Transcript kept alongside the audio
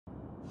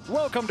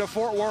Welcome to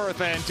Fort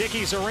Worth and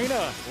Dickies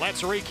Arena.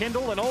 Let's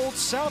rekindle an old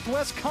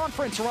Southwest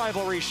Conference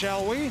rivalry,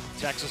 shall we?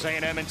 Texas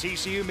A&M and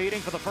TCU meeting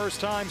for the first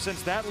time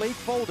since that league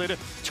folded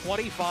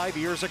 25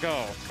 years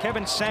ago.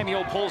 Kevin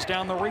Samuel pulls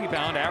down the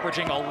rebound,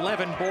 averaging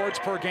 11 boards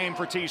per game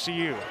for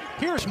TCU.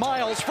 Here's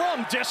Miles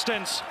from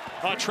distance.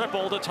 A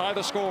triple to tie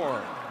the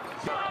score.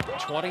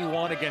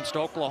 21 against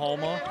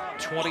Oklahoma,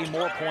 20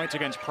 more points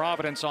against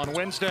Providence on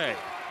Wednesday.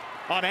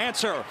 An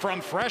answer from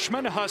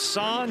freshman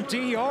Hassan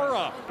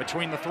Diarra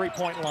between the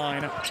three-point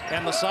line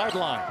and the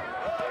sideline.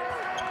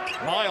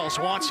 Miles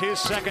wants his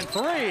second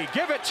three.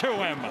 Give it to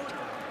him.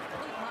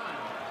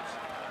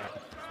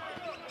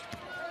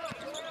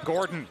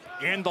 Gordon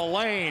in the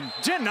lane.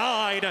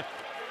 Denied.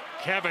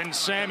 Kevin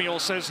Samuel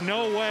says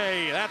no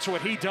way. That's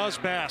what he does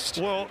best.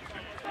 Well,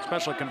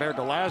 especially compared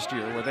to last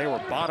year where they were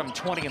bottom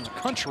 20 in the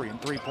country in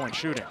three-point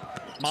shooting.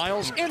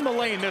 Miles in the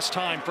lane this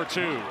time for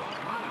two.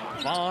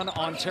 Vaughan,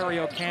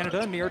 Ontario,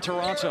 Canada, near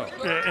Toronto.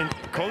 Yeah, and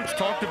Coach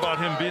talked about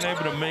him being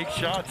able to make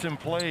shots and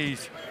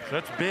plays.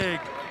 That's big.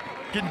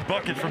 Getting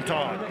buckets from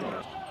Todd.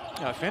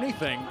 If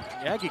anything,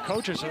 Aggie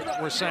coaches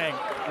were saying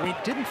we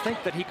didn't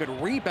think that he could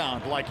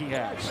rebound like he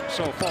has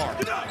so far.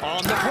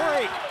 On the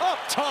break, up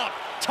top,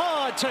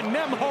 Todd to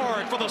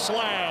Nembhard for the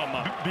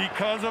slam.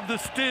 Because of the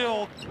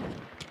steal.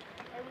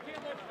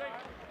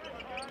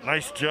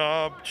 Nice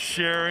job.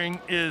 Sharing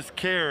is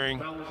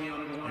caring.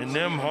 And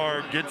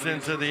Nembhard gets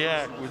into the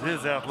act with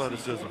his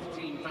athleticism.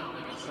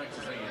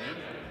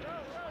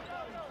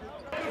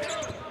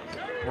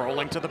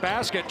 Rolling to the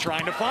basket,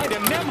 trying to find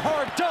him.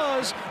 Nembhard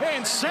does,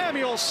 and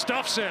Samuel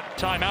stuffs it.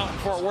 Timeout in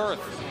Fort Worth.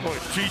 Boy,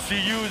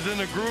 TCU is in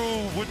the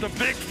groove with the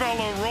big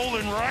fella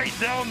rolling right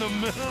down the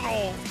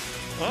middle.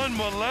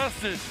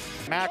 Unmolested.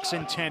 Max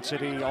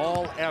intensity,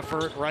 all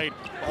effort, right?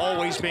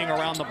 Always being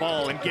around the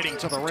ball and getting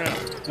to the rim.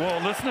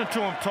 Well, listening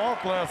to him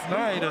talk last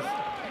night, as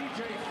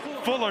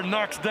Fuller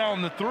knocks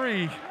down the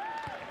three,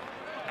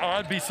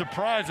 I'd be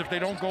surprised if they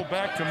don't go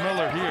back to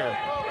Miller here.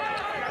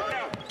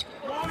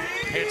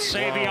 It's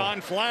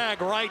Savion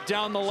Flagg right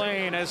down the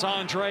lane as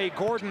Andre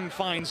Gordon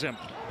finds him.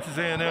 Texas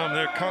A&M,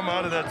 they're come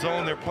out of that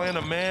zone. They're playing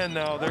a man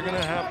now. They're going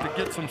to have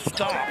to get some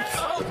stops.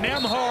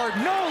 Nembhard,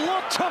 no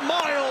look to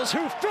Miles,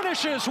 who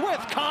finishes with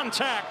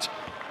contact.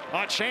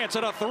 A chance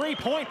at a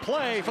three-point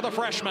play for the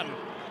freshman.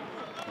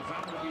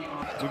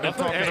 We've been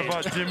talking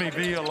about Jimmy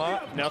B a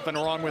lot. Nothing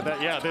wrong with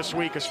that, yeah, this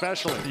week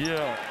especially.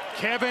 Yeah.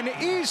 Kevin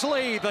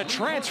Easley, the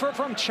transfer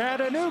from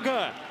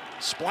Chattanooga,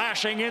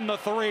 splashing in the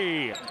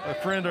three. A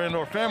friend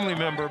or family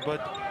member,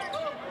 but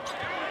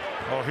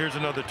oh, here's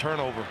another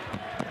turnover.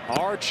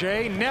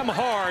 R.J.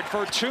 Nembhard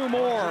for two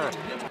more.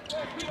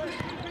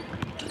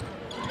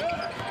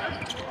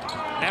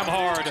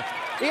 Nembhard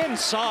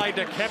inside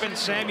to Kevin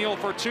Samuel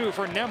for two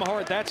for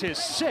Nembhard. That's his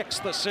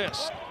sixth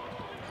assist.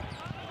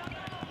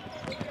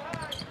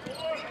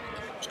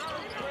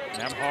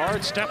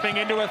 Nembhard stepping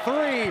into a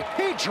three.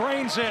 He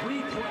drains it.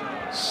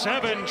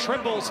 7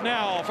 triples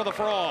now for the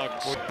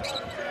Frogs.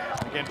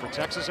 Again, for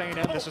Texas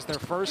A&M, this is their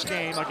first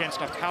game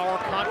against a power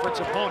conference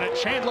opponent.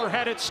 Chandler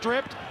had it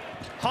stripped.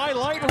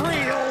 Highlight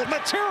reel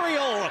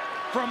material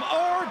from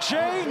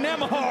R.J.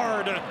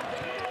 Nembhard.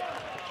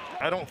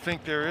 I don't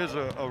think there is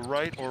a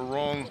right or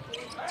wrong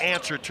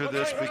answer to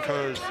this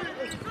because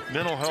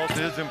mental health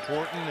is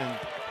important. And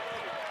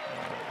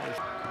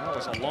that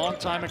was a long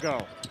time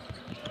ago.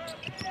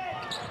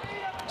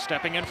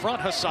 Stepping in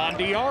front, Hassan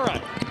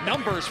Diarra.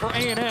 Numbers for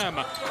A&M.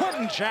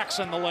 Quentin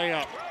Jackson, the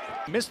layup.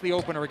 Missed the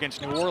opener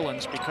against New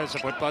Orleans because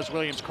of what Buzz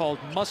Williams called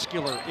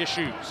muscular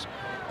issues.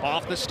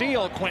 Off the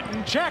steal,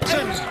 Quentin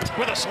Jackson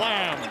with a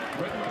slam.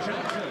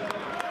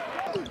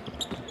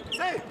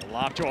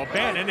 Lob to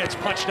O'Bannon, it's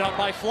punched out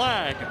by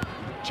Flagg.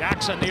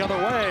 Jackson the other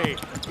way.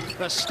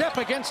 The step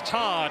against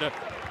Todd.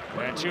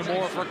 And 2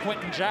 more for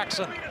Quentin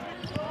Jackson.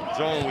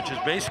 Zone, which is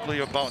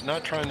basically about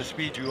not trying to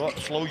speed you up,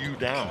 slow you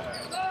down.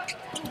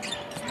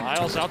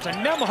 Miles out to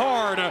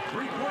Nembhard.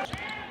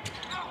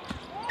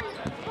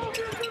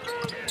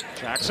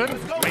 Jackson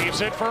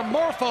leaves it for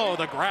Morpho,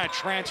 the grad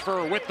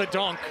transfer with the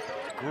dunk.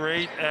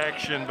 Great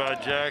action by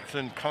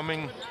Jackson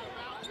coming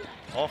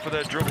off of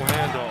that dribble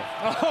handoff.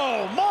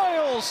 Oh,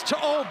 Miles to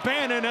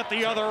O'Bannon at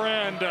the other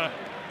end.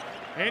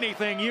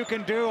 Anything you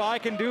can do, I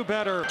can do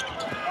better.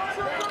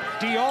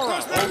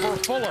 Diarra over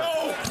Fuller.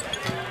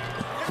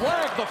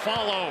 Flagg the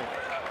follow.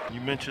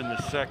 You mentioned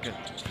the second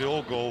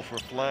field goal for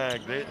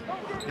Flagg.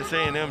 This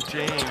A&M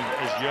team,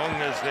 as young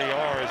as they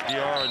are, as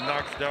Diarra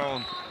knocks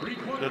down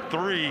the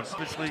three,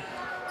 especially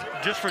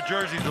just for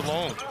jerseys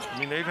alone. I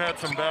mean, they've had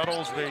some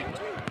battles. They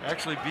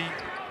actually beat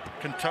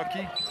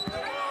Kentucky.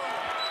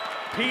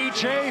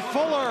 P.J.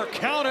 Fuller,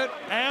 count it,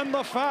 and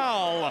the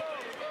foul.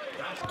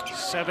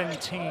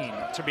 17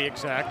 to be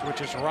exact,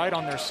 which is right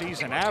on their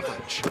season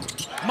average.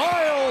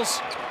 Miles,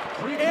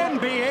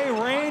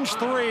 NBA range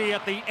 3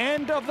 at the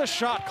end of the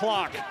shot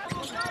clock.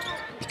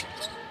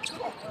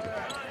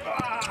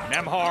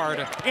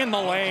 Nembhard in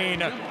the lane.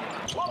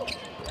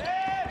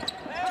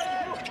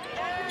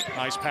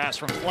 Nice pass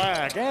from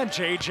Flagg, and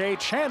J.J.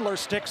 Chandler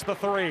sticks the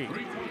three.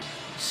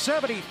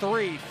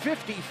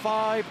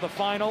 73-55 the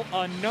final.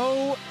 A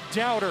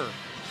no-doubter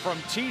from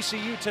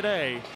TCU today.